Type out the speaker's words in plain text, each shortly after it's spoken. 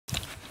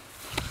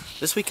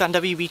This week on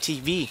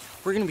WBTV,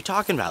 we're going to be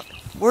talking about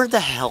where the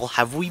hell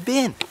have we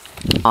been?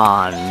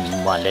 On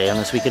Monday on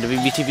this week at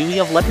WBTV, we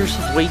have Letters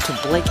of Way to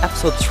Blake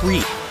episode 3,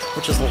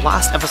 which is the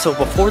last episode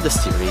before the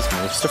series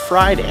moves to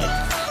Friday.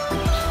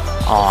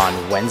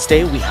 On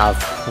Wednesday, we have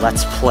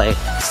Let's Play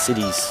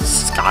Cities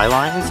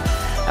Skylines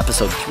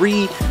episode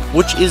 3,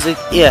 which is an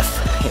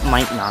if. It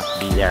might not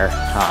be there.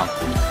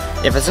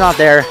 If it's not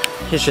there,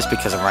 it's just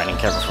because I'm writing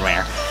Kevin from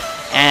Air.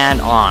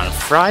 And on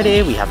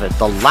Friday, we have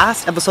the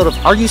last episode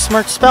of Are You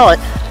Smart Spell It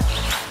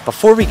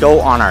before we go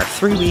on our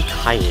 3-week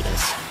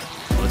hiatus.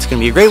 It's going to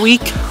be a great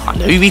week on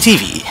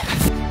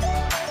WBTV.